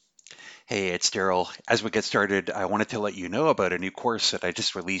Hey, it's Daryl. As we get started, I wanted to let you know about a new course that I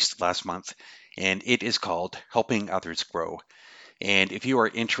just released last month, and it is called Helping Others Grow. And if you are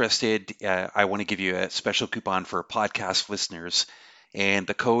interested, I want to give you a special coupon for podcast listeners, and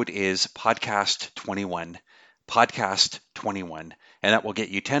the code is podcast21, podcast21, and that will get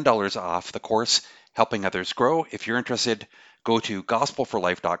you $10 off the course Helping Others Grow. If you're interested, go to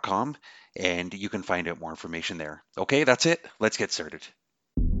gospelforlife.com and you can find out more information there. Okay, that's it. Let's get started.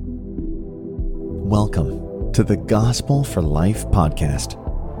 Welcome to the Gospel for Life podcast.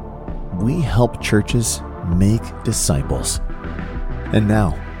 We help churches make disciples. And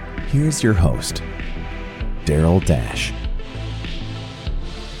now, here's your host, Daryl Dash.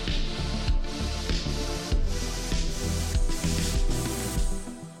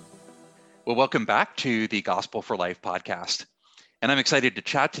 Well, welcome back to the Gospel for Life podcast. And I'm excited to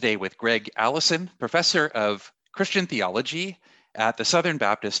chat today with Gregg Allison, professor of Christian theology at the Southern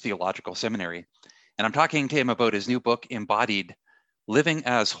Baptist Theological Seminary. And I'm talking to him about his new book, Embodied, Living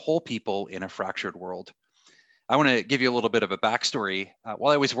as Whole People in a Fractured World. I want to give you a little bit of a backstory.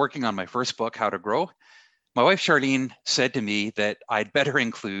 While I was working on my first book, How to Grow, my wife, Charlene, said to me that I'd better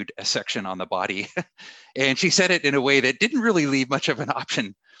include a section on the body. And she said it in a way that didn't really leave much of an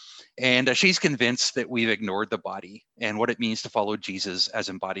option. And she's convinced that we've ignored the body and what it means to follow Jesus as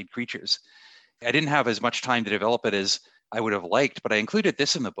embodied creatures. I didn't have as much time to develop it as I would have liked, but I included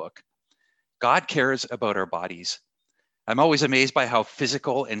this in the book. God cares about our bodies. I'm always amazed by how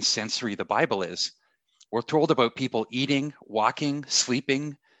physical and sensory the Bible is. We're told about people eating, walking,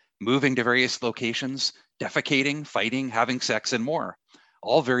 sleeping, moving to various locations, defecating, fighting, having sex, and more.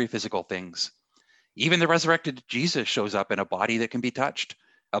 All very physical things. Even the resurrected Jesus shows up in a body that can be touched,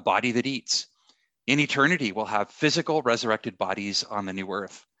 a body that eats. In eternity, we'll have physical resurrected bodies on the new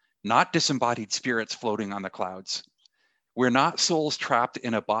earth, not disembodied spirits floating on the clouds. We're not souls trapped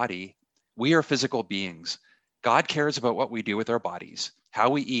in a body. We are physical beings. God cares about what we do with our bodies, how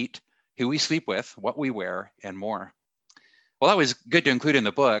we eat, who we sleep with, what we wear, and more. Well, that was good to include in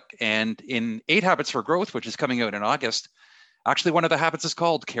the book. And in 8 Habits for Growth, which is coming out in August, actually one of the habits is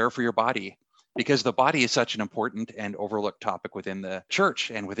called Care for Your Body, because the body is such an important and overlooked topic within the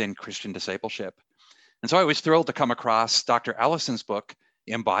church and within Christian discipleship. And so I was thrilled to come across Dr. Allison's book,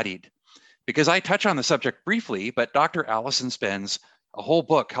 Embodied, because I touch on the subject briefly, but Dr. Allison spends a whole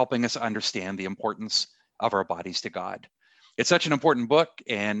book helping us understand the importance of our bodies to God. It's such an important book,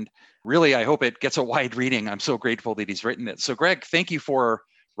 and really, I hope it gets a wide reading. I'm so grateful that he's written it. So, Gregg, thank you for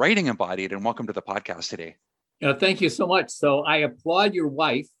writing Embodied, and welcome to the podcast today. Thank you so much. So I applaud your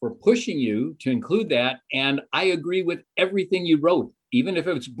wife for pushing you to include that, and I agree with everything you wrote. Even if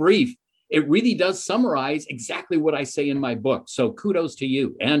it's brief, it really does summarize exactly what I say in my book. So kudos to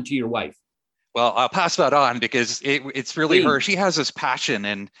you and to your wife. Well, I'll pass that on because it's really her. She has this passion,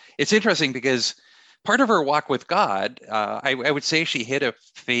 and it's interesting because part of her walk with God, I would say she hit a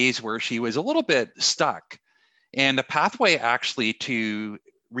phase where she was a little bit stuck. And the pathway actually to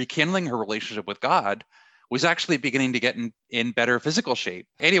rekindling her relationship with God was actually beginning to get in better physical shape.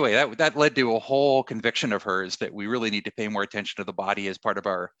 Anyway, that led to a whole conviction of hers that we really need to pay more attention to the body as part of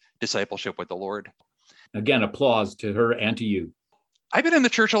our discipleship with the Lord. Again, applause to her and to you. I've been in the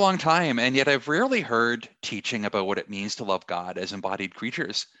church a long time, and yet I've rarely heard teaching about what it means to love God as embodied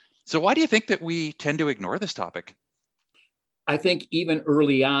creatures. So why do you think that we tend to ignore this topic? I think even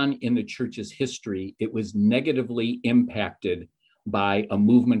early on in the church's history, it was negatively impacted by a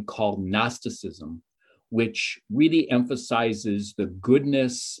movement called Gnosticism, which really emphasizes the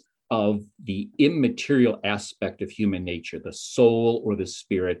goodness of the immaterial aspect of human nature, the soul or the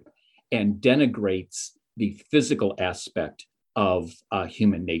spirit, and denigrates the physical aspect of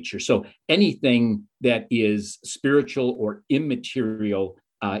human nature. So anything that is spiritual or immaterial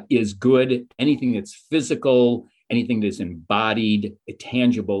is good. Anything that's physical, anything that's embodied,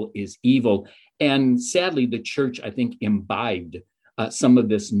 tangible is evil. And sadly, the church, I think, imbibed some of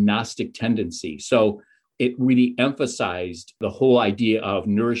this Gnostic tendency. So it really emphasized the whole idea of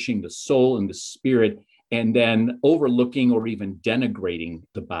nourishing the soul and the spirit, and then overlooking or even denigrating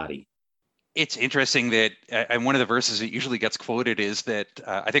the body. It's interesting that and one of the verses that usually gets quoted is that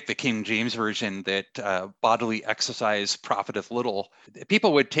I think the King James Version, that bodily exercise profiteth little.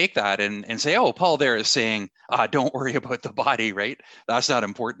 People would take that and say, oh, Paul there is saying, don't worry about the body, right? That's not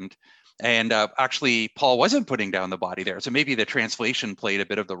important. And actually, Paul wasn't putting down the body there. So maybe the translation played a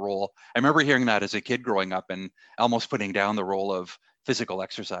bit of the role. I remember hearing that as a kid growing up and almost putting down the role of physical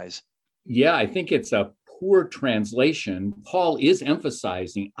exercise. Yeah, I think it's a poor translation. Paul is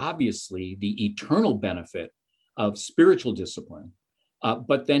emphasizing, obviously, the eternal benefit of spiritual discipline.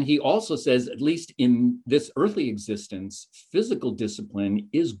 But then he also says, at least in this earthly existence, physical discipline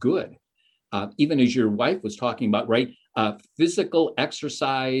is good. even as your wife was talking about, right? Physical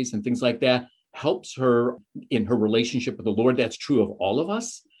exercise and things like that helps her in her relationship with the Lord. That's true of all of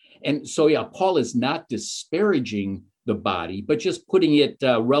us. And so, yeah, Paul is not disparaging the body, but just putting it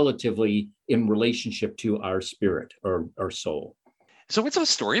relatively in relationship to our spirit or our soul. So what's the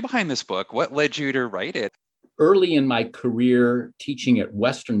story behind this book? What led you to write it? Early in my career teaching at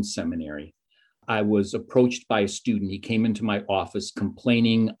Western Seminary, I was approached by a student. He came into my office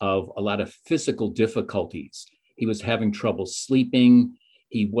complaining of a lot of physical difficulties. He was having trouble sleeping.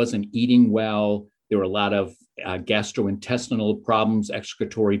 He wasn't eating well. There were a lot of gastrointestinal problems,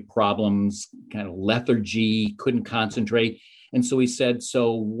 excretory problems, kind of lethargy, couldn't concentrate. And so he said,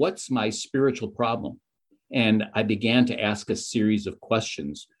 "So what's my spiritual problem?" And I began to ask a series of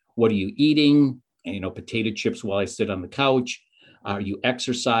questions. What are you eating? And, potato chips while I sit on the couch. Are you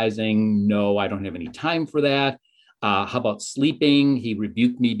exercising? No, I don't have any time for that. How about sleeping? He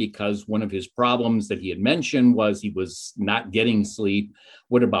rebuked me because one of his problems that he had mentioned was he was not getting sleep.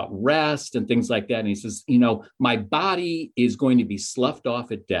 What about rest and things like that? And he says, my body is going to be sloughed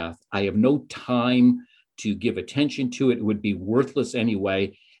off at death. I have no time to give attention to it. It would be worthless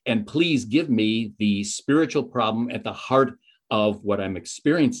anyway. And please give me the spiritual problem at the heart of what I'm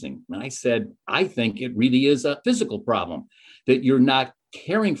experiencing. And I said, I think it really is a physical problem, that you're not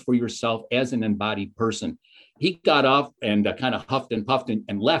caring for yourself as an embodied person. He got off and kind of huffed and puffed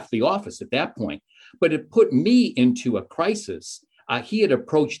and left the office at that point. But it put me into a crisis. He had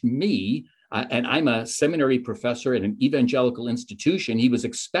approached me, and I'm a seminary professor at an evangelical institution. He was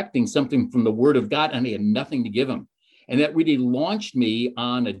expecting something from the Word of God, and I had nothing to give him. And that really launched me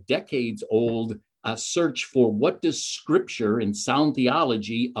on a decades-old search for what does Scripture and sound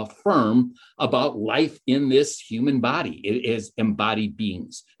theology affirm about life in this human body as embodied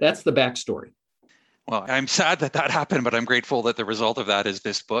beings. That's the backstory. Well, I'm sad that happened, but I'm grateful that the result of that is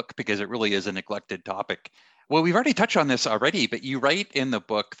this book, because it really is a neglected topic. Well, we've already touched on this already, but you write in the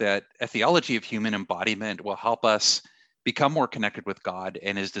book that a theology of human embodiment will help us become more connected with God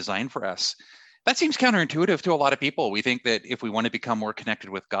and is designed for us. That seems counterintuitive to a lot of people. We think that if we want to become more connected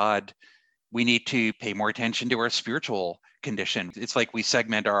with God, we need to pay more attention to our spiritual condition. It's like we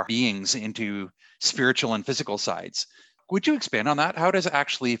segment our beings into spiritual and physical sides. Would you expand on that? How does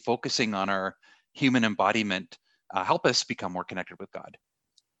actually focusing on our human embodiment help us become more connected with God?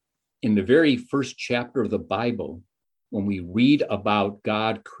 In the very first chapter of the Bible, when we read about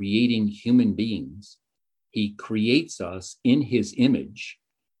God creating human beings, he creates us in his image,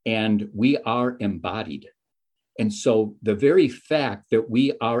 and we are embodied. And so the very fact that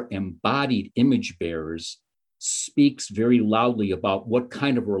we are embodied image bearers speaks very loudly about what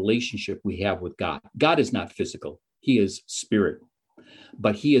kind of relationship we have with God. God is not physical, he is spirit.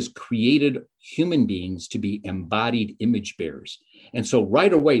 But he has created human beings to be embodied image bearers. And so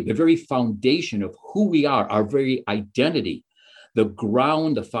right away, the very foundation of who we are, our very identity, the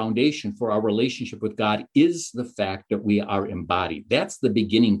ground, the foundation for our relationship with God is the fact that we are embodied. That's the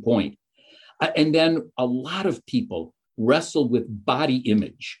beginning point. And then a lot of people wrestle with body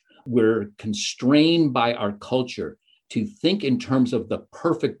image. We're constrained by our culture to think in terms of the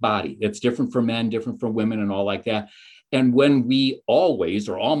perfect body. That's different for men, different for women, and all like that. And when we always,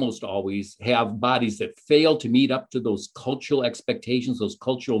 or almost always, have bodies that fail to meet up to those cultural expectations, those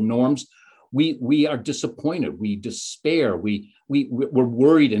cultural norms, we are disappointed, we despair, we're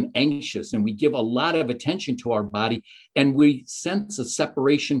worried and anxious, and we give a lot of attention to our body, and we sense a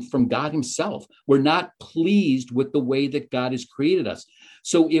separation from God himself. We're not pleased with the way that God has created us.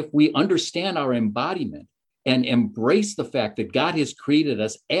 So if we understand our embodiment and embrace the fact that God has created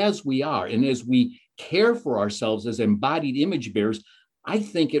us as we are, and as we care for ourselves as embodied image bearers, I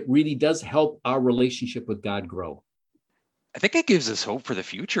think it really does help our relationship with God grow. I think it gives us hope for the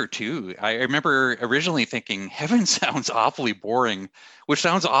future too. I remember originally thinking heaven sounds awfully boring, which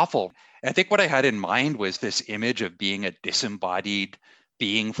sounds awful. I think what I had in mind was this image of being a disembodied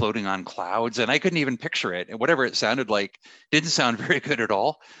being floating on clouds, and I couldn't even picture it. And whatever it sounded like didn't sound very good at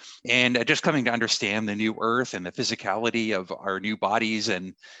all. And just coming to understand the new earth and the physicality of our new bodies,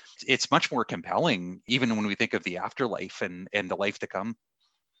 and it's much more compelling, even when we think of the afterlife and the life to come.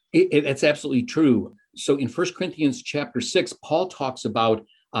 It's absolutely true. So in 1 Corinthians chapter 6, Paul talks about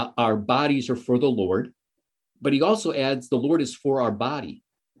our bodies are for the Lord, but he also adds the Lord is for our body.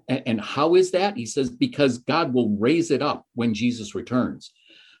 And how is that? He says, because God will raise it up when Jesus returns.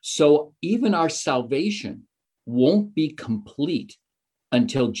 So even our salvation won't be complete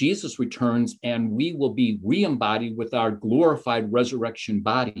until Jesus returns, and we will be re-embodied with our glorified resurrection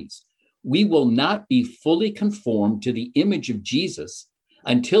bodies. We will not be fully conformed to the image of Jesus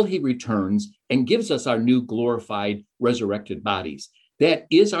until he returns and gives us our new glorified resurrected bodies. That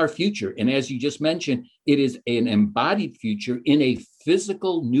is our future. And as you just mentioned, it is an embodied future in a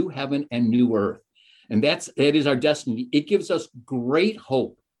physical new heaven and new earth. And that is our destiny. It gives us great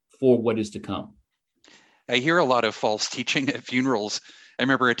hope for what is to come. I hear a lot of false teaching at funerals. I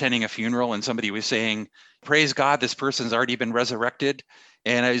remember attending a funeral and somebody was saying, praise God, this person's already been resurrected.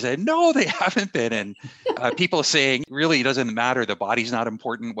 And I said, no, they haven't been. And people saying, really, it doesn't matter. The body's not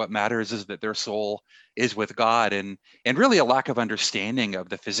important. What matters is that their soul is with God. And really a lack of understanding of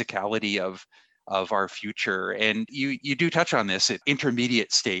the physicality of our future. And you do touch on this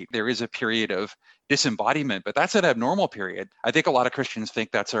intermediate state. There is a period of disembodiment, but that's an abnormal period. I think a lot of Christians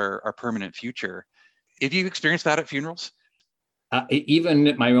think that's our permanent future. Have you experienced that at funerals? Even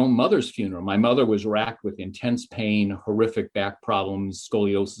at my own mother's funeral, my mother was racked with intense pain, horrific back problems,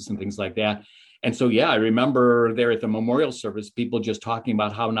 scoliosis, and things like that. And so, I remember there at the memorial service, people just talking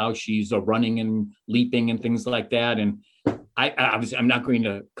about how now she's running and leaping and things like that. And I'm not going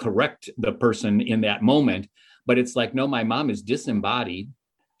to correct the person in that moment, but it's like, no, my mom is disembodied.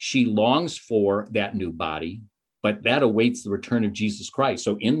 She longs for that new body, but that awaits the return of Jesus Christ.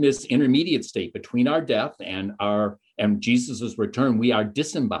 So in this intermediate state between our death and Jesus's return, we are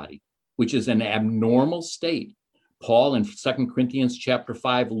disembodied, which is an abnormal state. Paul in 2 Corinthians chapter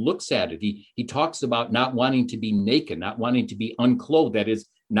 5 looks at it. He talks about not wanting to be naked, not wanting to be unclothed, that is,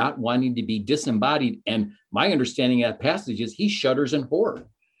 not wanting to be disembodied. And my understanding of that passage is he shudders in horror.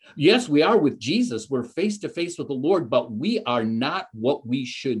 Yes, we are with Jesus. We're face to face with the Lord, but we are not what we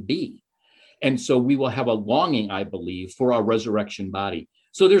should be. And so we will have a longing, I believe, for our resurrection body.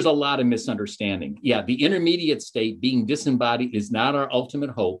 So there's a lot of misunderstanding. The intermediate state, being disembodied, is not our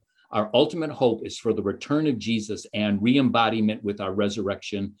ultimate hope. Our ultimate hope is for the return of Jesus and re-embodiment with our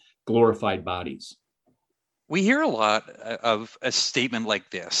resurrection, glorified bodies. We hear a lot of a statement like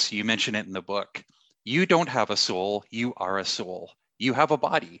this. You mention it in the book. You don't have a soul, you are a soul. You have a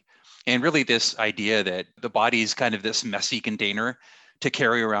body. And really this idea that the body is kind of this messy container to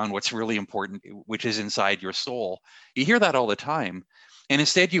carry around what's really important, which is inside your soul. You hear that all the time. And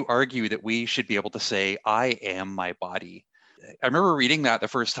instead you argue that we should be able to say, I am my body. I remember reading that the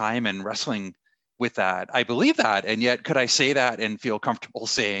first time and wrestling with that. I believe that, and yet could I say that and feel comfortable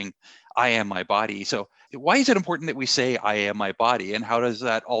saying, I am my body? So why is it important that we say, I am my body? And how does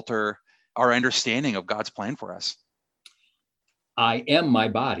that alter our understanding of God's plan for us? I am my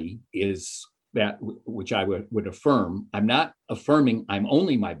body is that which I would affirm. I'm not affirming I'm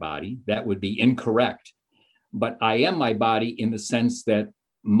only my body. That would be incorrect. But I am my body in the sense that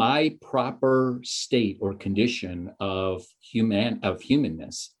my proper state or condition of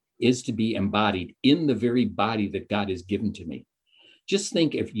humanness is to be embodied in the very body that God has given to me. Just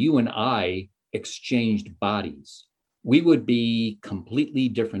think if you and I exchanged bodies, we would be completely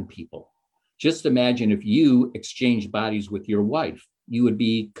different people. Just imagine if you exchanged bodies with your wife, you would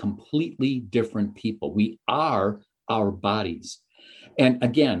be completely different people. We are our bodies. And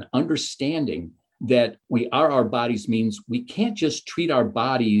again, understanding that we are our bodies means we can't just treat our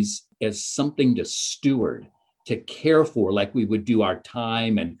bodies as something to steward, to care for, like we would do our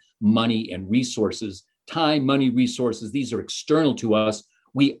time and money and resources. Time, money, resources, these are external to us.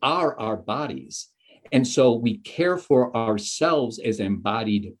 We are our bodies. And so we care for ourselves as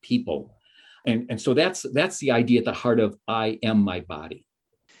embodied people. And so that's the idea at the heart of I am my body.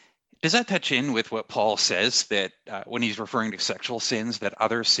 Does that touch in with what Paul says that when he's referring to sexual sins, that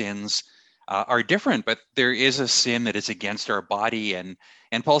other sins are different, but there is a sin that is against our body, and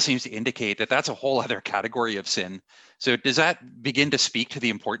Paul seems to indicate that that's a whole other category of sin. So does that begin to speak to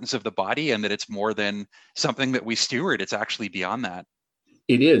the importance of the body and that it's more than something that we steward? It's actually beyond that.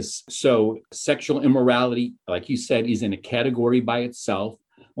 It is. So sexual immorality, like you said, is in a category by itself.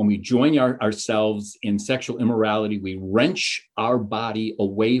 When we join ourselves in sexual immorality, we wrench our body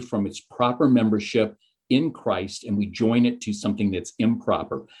away from its proper membership in Christ, and we join it to something that's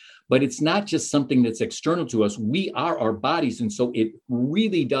improper. But it's not just something that's external to us. We are our bodies. And so it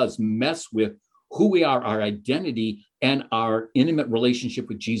really does mess with who we are, our identity, and our intimate relationship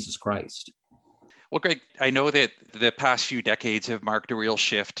with Jesus Christ. Well, Greg, I know that the past few decades have marked a real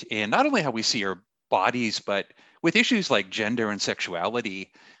shift in not only how we see our bodies, but with issues like gender and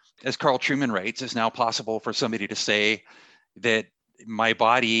sexuality. As Carl Trueman writes, it's now possible for somebody to say that my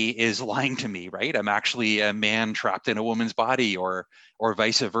body is lying to me, right? I'm actually a man trapped in a woman's body, or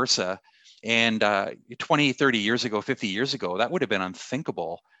vice versa. And 20, 30 years ago, 50 years ago, that would have been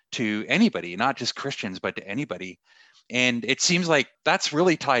unthinkable to anybody, not just Christians, but to anybody. And it seems like that's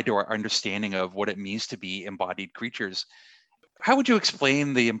really tied to our understanding of what it means to be embodied creatures. How would you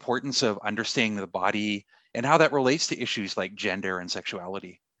explain the importance of understanding the body and how that relates to issues like gender and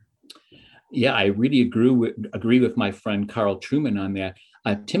sexuality? Yeah, I really agree with my friend Carl Trueman on that.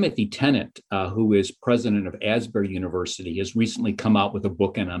 Timothy Tennant, who is president of Asbury University, has recently come out with a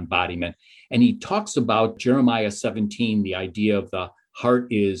book on embodiment. And he talks about Jeremiah 17, the idea of the heart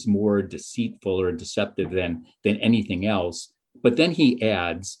is more deceitful or deceptive than anything else. But then he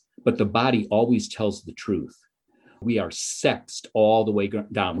adds, but the body always tells the truth. We are sexed all the way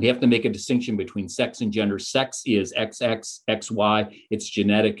down. We have to make a distinction between sex and gender. Sex is XX, XY. It's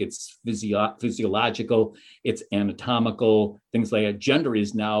genetic, it's physiological, it's anatomical, things like that. Gender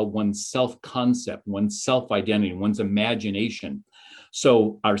is now one's self-concept, one's self-identity, one's imagination.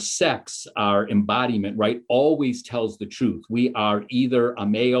 So our sex, our embodiment, right, always tells the truth. We are either a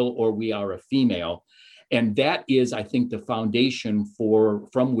male or we are a female. And that is, I think, the foundation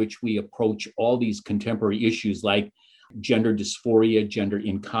from which we approach all these contemporary issues like gender dysphoria, gender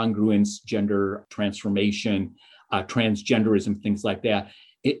incongruence, gender transformation, transgenderism, things like that.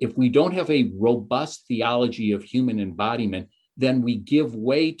 If we don't have a robust theology of human embodiment, then we give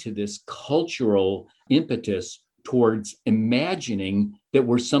way to this cultural impetus towards imagining that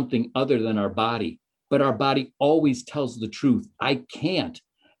we're something other than our body. But our body always tells the truth. I can't.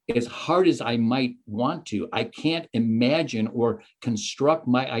 As hard as I might want to, I can't imagine or construct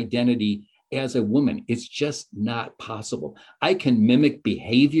my identity as a woman. It's just not possible. I can mimic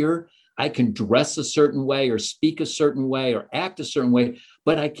behavior. I can dress a certain way or speak a certain way or act a certain way,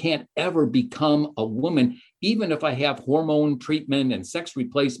 but I can't ever become a woman, even if I have hormone treatment and sex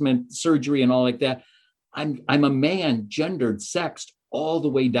replacement surgery and all like that. I'm a man, gendered, sexed all the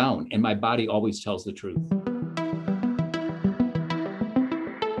way down, and my body always tells the truth.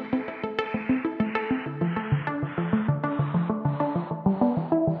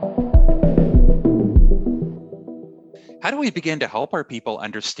 How do we begin to help our people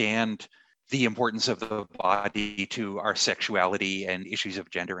understand the importance of the body to our sexuality and issues of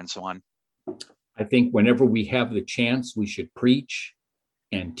gender and so on? I think whenever we have the chance, we should preach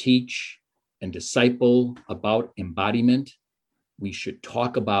and teach and disciple about embodiment. We should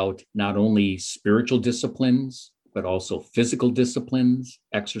talk about not only spiritual disciplines, but also physical disciplines,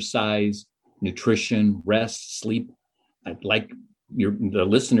 exercise, nutrition, rest, sleep. I'd like the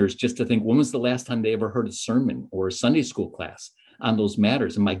listeners just to think, when was the last time they ever heard a sermon or a Sunday school class on those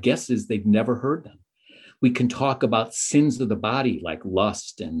matters? And my guess is they've never heard them. We can talk about sins of the body like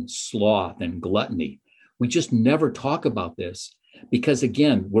lust and sloth and gluttony. We just never talk about this because,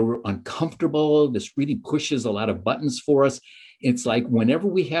 again, we're uncomfortable. This really pushes a lot of buttons for us. It's like whenever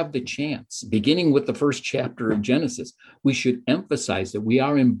we have the chance, beginning with the first chapter of Genesis, we should emphasize that we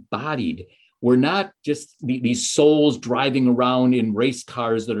are embodied. We're not just these souls driving around in race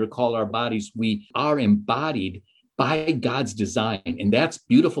cars that are called our bodies. We are embodied by God's design. And that's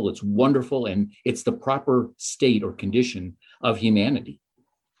beautiful. It's wonderful. And it's the proper state or condition of humanity.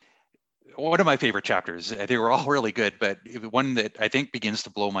 One of my favorite chapters, they were all really good, but one that I think begins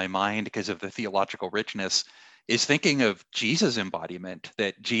to blow my mind because of the theological richness is thinking of Jesus' embodiment,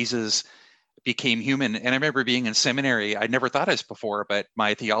 that Jesus became human. And I remember being in seminary, I'd never thought of this before, but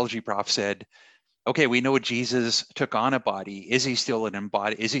my theology prof said, okay, we know Jesus took on a body. Is he still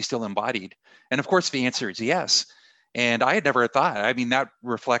embodied? And of course, the answer is yes. And I had never thought, I mean, that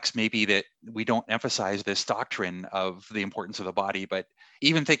reflects maybe that we don't emphasize this doctrine of the importance of the body, but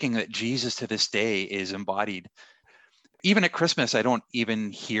even thinking that Jesus to this day is embodied. Even at Christmas, I don't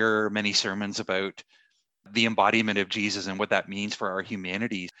even hear many sermons about the embodiment of Jesus and what that means for our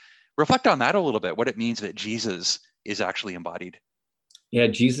humanity. Reflect on that a little bit, what it means that Jesus is actually embodied. Yeah,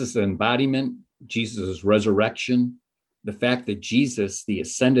 Jesus' embodiment, Jesus' resurrection, the fact that Jesus, the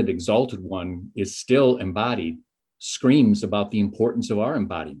ascended, exalted one, is still embodied, screams about the importance of our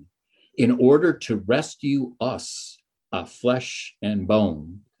embodiment. In order to rescue us, flesh and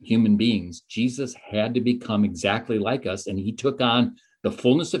bone, human beings, Jesus had to become exactly like us, and he took on the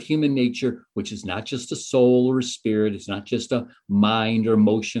fullness of human nature, which is not just a soul or a spirit, it's not just a mind or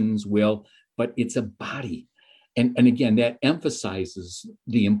emotions, will, but it's a body. And again, that emphasizes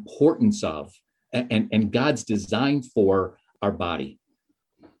the importance of and God's design for our body.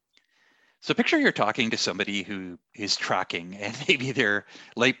 So picture you're talking to somebody who is tracking and maybe their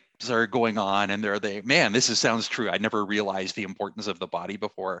lights are going on and man, sounds true. I never realized the importance of the body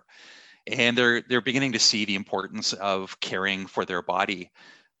before. And they're beginning to see the importance of caring for their body,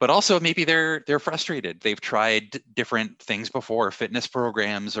 but also maybe they're frustrated. They've tried different things before, fitness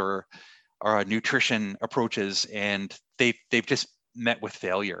programs or nutrition approaches, and they've just met with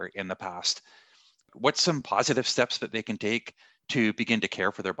failure in the past. What's some positive steps that they can take to begin to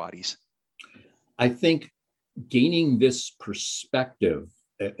care for their bodies? I think gaining this perspective,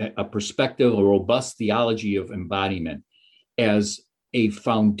 a robust theology of embodiment as a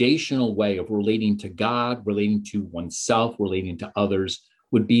foundational way of relating to God, relating to oneself, relating to others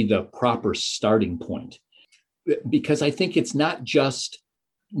would be the proper starting point. Because I think it's not just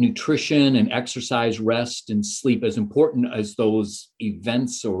nutrition and exercise, rest and sleep, as important as those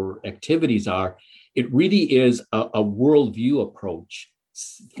events or activities are. It really is a worldview approach,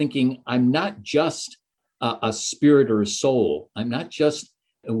 thinking I'm not just a spirit or a soul. I'm not just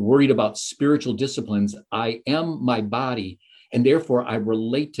worried about spiritual disciplines. I am my body, and therefore I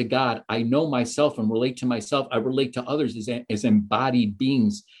relate to God. I know myself and relate to myself. I relate to others as embodied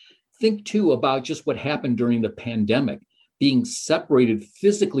beings. Think too about just what happened during the pandemic, being separated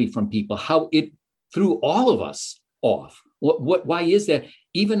physically from people, how it threw all of us off. Why is that?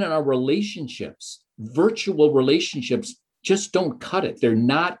 Even in our relationships, virtual relationships just don't cut it. They're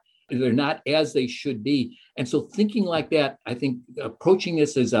not as they should be. And so thinking like that, I think approaching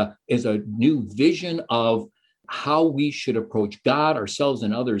this as a new vision of how we should approach God, ourselves,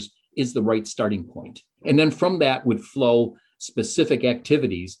 and others is the right starting point. And then from that would flow specific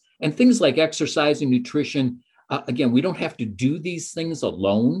activities and things like exercise and nutrition. Again, we don't have to do these things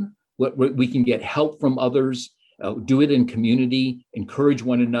alone. We can get help from others, do it in community, encourage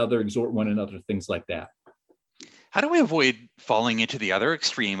one another, exhort one another, things like that. How do we avoid falling into the other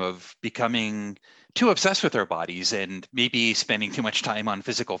extreme of becoming too obsessed with our bodies and maybe spending too much time on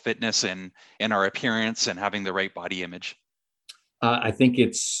physical fitness and our appearance and having the right body image? I think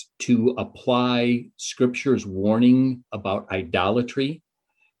it's to apply Scripture's warning about idolatry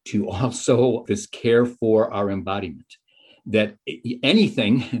to also this care for our embodiment, that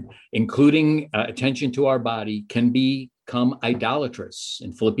anything, including attention to our body, can become idolatrous.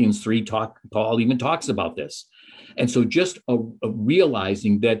 In Philippians 3, Paul even talks about this. And so just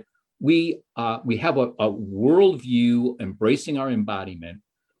realizing that we have a worldview embracing our embodiment.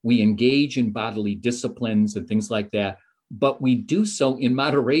 We engage in bodily disciplines and things like that, but we do so in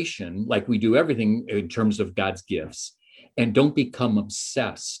moderation, like we do everything in terms of God's gifts, and don't become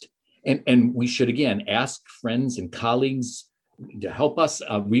obsessed. And we should, again, ask friends and colleagues to help us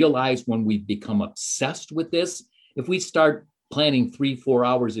realize when we've become obsessed with this. If we start planning 3-4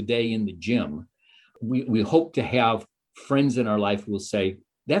 hours a day in the gym, we hope to have friends in our life who will say,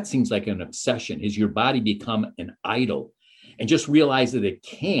 that seems like an obsession. Has your body become an idol? And just realize that it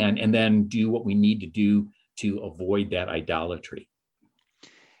can, and then do what we need to do to avoid that idolatry.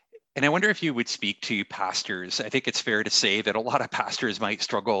 And I wonder if you would speak to pastors. I think it's fair to say that a lot of pastors might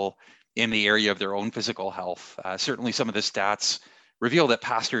struggle in the area of their own physical health. Certainly some of the stats reveal that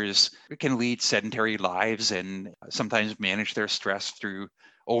pastors can lead sedentary lives and sometimes manage their stress through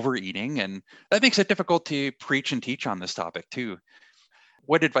overeating. And that makes it difficult to preach and teach on this topic too.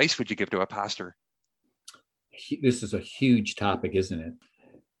 What advice would you give to a pastor? This is a huge topic, isn't it?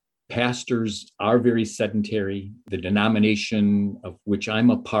 Pastors are very sedentary. The denomination of which I'm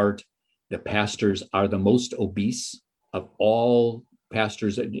a part, the pastors are the most obese of all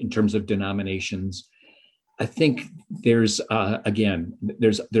pastors in terms of denominations. I think there's a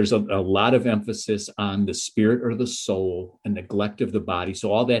lot of emphasis on the spirit or the soul and neglect of the body.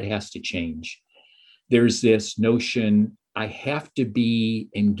 So all that has to change. There's this notion, I have to be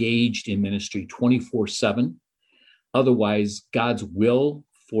engaged in ministry 24/7. Otherwise, God's will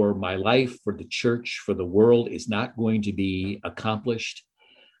for my life, for the church, for the world is not going to be accomplished.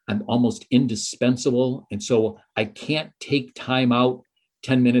 I'm almost indispensable. And so I can't take time out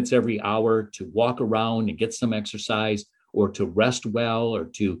 10 minutes every hour to walk around and get some exercise, or to rest well, or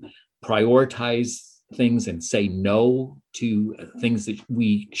to prioritize things and say no to things that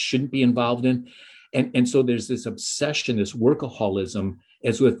we shouldn't be involved in. And so there's this obsession, this workaholism,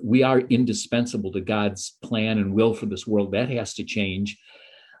 as with we are indispensable to God's plan and will for this world. That has to change.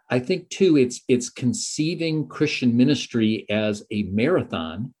 I think too, it's conceiving Christian ministry as a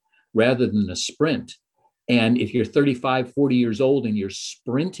marathon rather than a sprint. And if you're 35, 40 years old and you're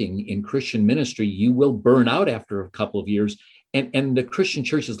sprinting in Christian ministry, you will burn out after a couple of years. And the Christian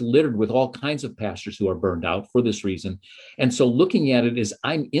church is littered with all kinds of pastors who are burned out for this reason. And so looking at it as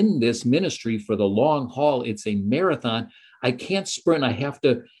I'm in this ministry for the long haul, it's a marathon. I can't sprint. I have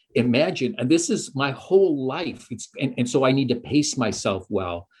to imagine, and this is my whole life. And so I need to pace myself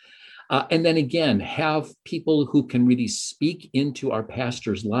well. And then again, have people who can really speak into our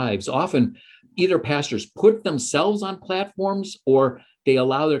pastors' lives. Often, either pastors put themselves on platforms, or they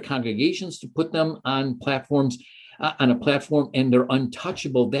allow their congregations to put them on platforms, on a platform, and they're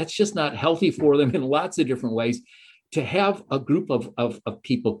untouchable. That's just not healthy for them in lots of different ways. To have a group of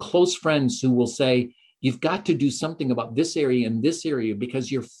people, close friends, who will say, you've got to do something about this area and this area because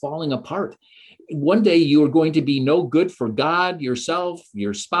you're falling apart. One day you are going to be no good for God, yourself,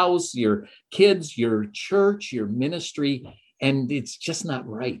 your spouse, your kids, your church, your ministry. And it's just not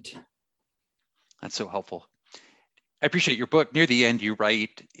right. That's so helpful. I appreciate your book. Near the end, you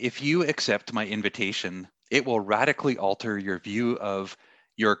write, if you accept my invitation, it will radically alter your view of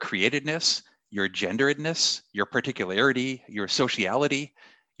your createdness, your genderedness, your particularity, your sociality,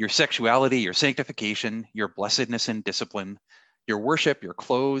 your sexuality, your sanctification, your blessedness and discipline, your worship, your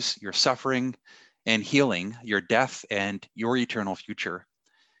clothes, your suffering and healing, your death, and your eternal future.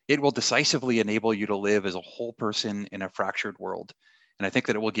 It will decisively enable you to live as a whole person in a fractured world. And I think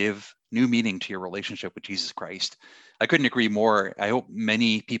that it will give new meaning to your relationship with Jesus Christ. I couldn't agree more. I hope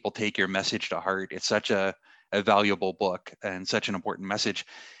many people take your message to heart. It's such a valuable book and such an important message.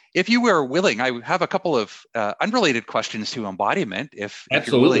 If you were willing, I have a couple of unrelated questions to embodiment, if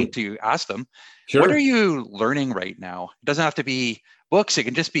you're willing to ask them. Sure. What are you learning right now? It doesn't have to be books. It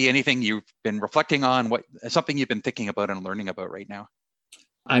can just be anything you've been reflecting on, something you've been thinking about and learning about right now.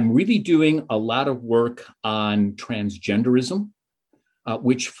 I'm really doing a lot of work on transgenderism,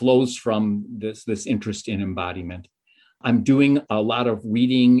 which flows from this interest in embodiment. I'm doing a lot of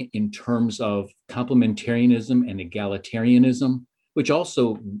reading in terms of complementarianism and egalitarianism, which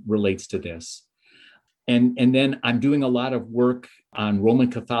also relates to this. And then I'm doing a lot of work on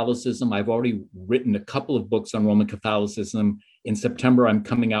Roman Catholicism. I've already written a couple of books on Roman Catholicism. In September, I'm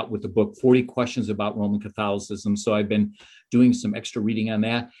coming out with the book, 40 Questions About Roman Catholicism. So I've been doing some extra reading on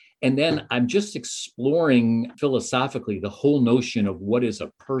that. And then I'm just exploring philosophically the whole notion of what is a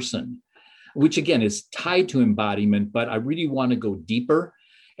person, which again is tied to embodiment, but I really want to go deeper.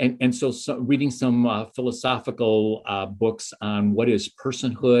 And so reading some philosophical books on what is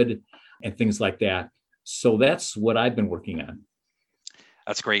personhood and things like that. So that's what I've been working on.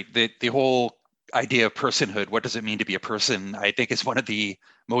 That's great. The whole idea of personhood, what does it mean to be a person, I think is one of the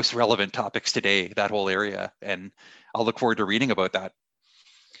most relevant topics today, that whole area. And I'll look forward to reading about that.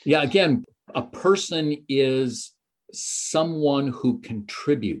 Yeah, again, a person is someone who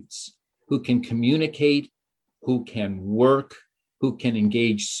contributes, who can communicate, who can work, who can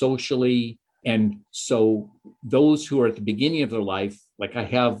engage socially. And so those who are at the beginning of their life, like I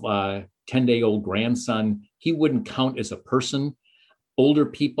have a 10-day-old grandson, he wouldn't count as a person. Older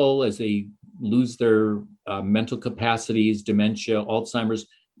people, as they lose their mental capacities, dementia, Alzheimer's,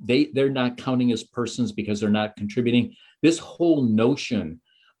 they're not counting as persons because they're not contributing. This whole notion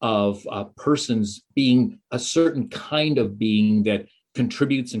of persons being a certain kind of being that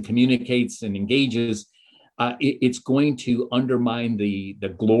contributes and communicates and engages, it's going to undermine the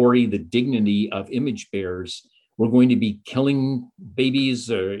glory, the dignity of image bearers. We're going to be killing babies,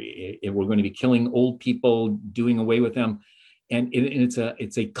 or we're going to be killing old people, doing away with them. And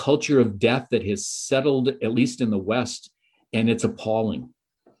it's a culture of death that has settled, at least in the West, and it's appalling.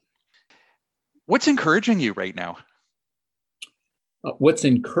 What's encouraging you right now? What's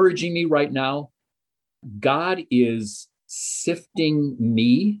encouraging me right now, God is sifting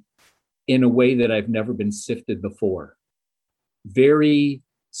me in a way that I've never been sifted before. Very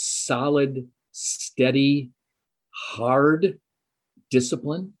solid, steady, hard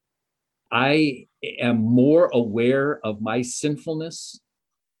discipline. I am more aware of my sinfulness,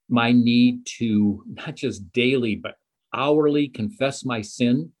 my need to not just daily, but hourly confess my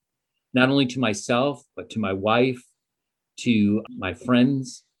sin, not only to myself, but to my wife, to my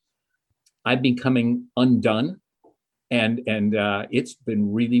friends. I'm becoming undone. And it's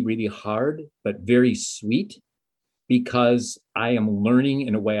been really, really hard, but very sweet, because I am learning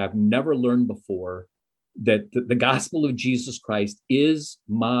in a way I've never learned before that the gospel of Jesus Christ is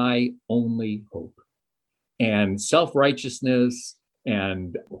my only hope. And self-righteousness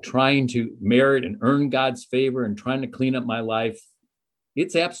and trying to merit and earn God's favor and trying to clean up my life,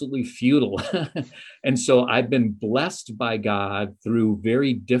 it's absolutely futile. And so I've been blessed by God through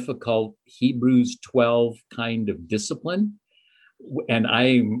very difficult Hebrews 12 kind of discipline. And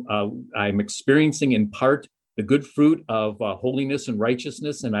I'm experiencing in part the good fruit of holiness and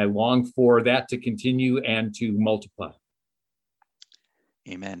righteousness, and I long for that to continue and to multiply.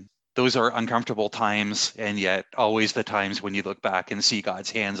 Amen. Those are uncomfortable times, and yet always the times when you look back and see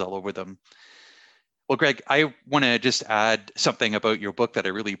God's hands all over them. Well, Gregg, I want to just add something about your book that I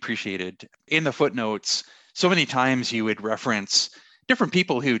really appreciated. In the footnotes, so many times you would reference different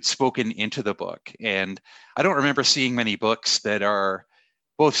people who'd spoken into the book. And I don't remember seeing many books that are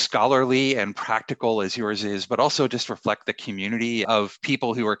both scholarly and practical as yours is, but also just reflect the community of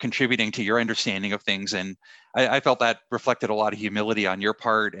people who are contributing to your understanding of things. And I felt that reflected a lot of humility on your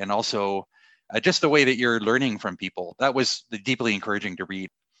part, and also just the way that you're learning from people. That was deeply encouraging to read.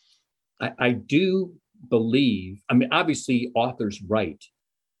 I do believe, I mean, obviously authors write,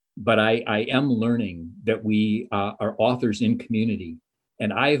 but I am learning that we are authors in community.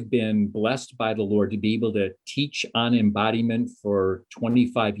 And I've been blessed by the Lord to be able to teach on embodiment for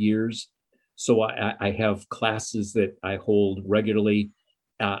 25 years. So I have classes that I hold regularly.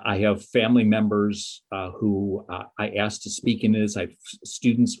 I have family members who I ask to speak in this. I have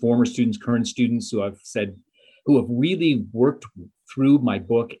students, former students, current students who have really worked through my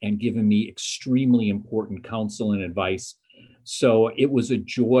book and given me extremely important counsel and advice. So it was a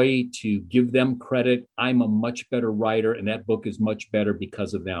joy to give them credit. I'm a much better writer, and that book is much better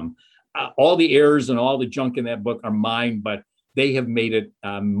because of them. All the errors and all the junk in that book are mine, but they have made it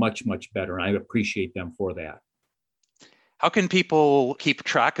much, much better. And I appreciate them for that. How can people keep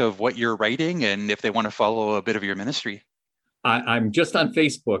track of what you're writing and if they want to follow a bit of your ministry? I'm just on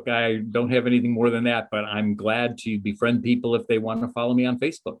Facebook. I don't have anything more than that, but I'm glad to befriend people if they want to follow me on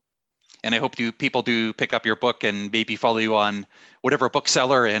Facebook. And I hope people do pick up your book and maybe follow you on whatever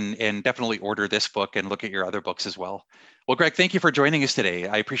bookseller and definitely order this book and look at your other books as well. Well, Gregg, thank you for joining us today.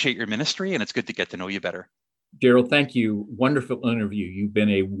 I appreciate your ministry and it's good to get to know you better. Daryl, thank you. Wonderful interview. You've been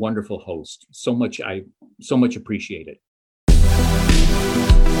a wonderful host. So much appreciate it.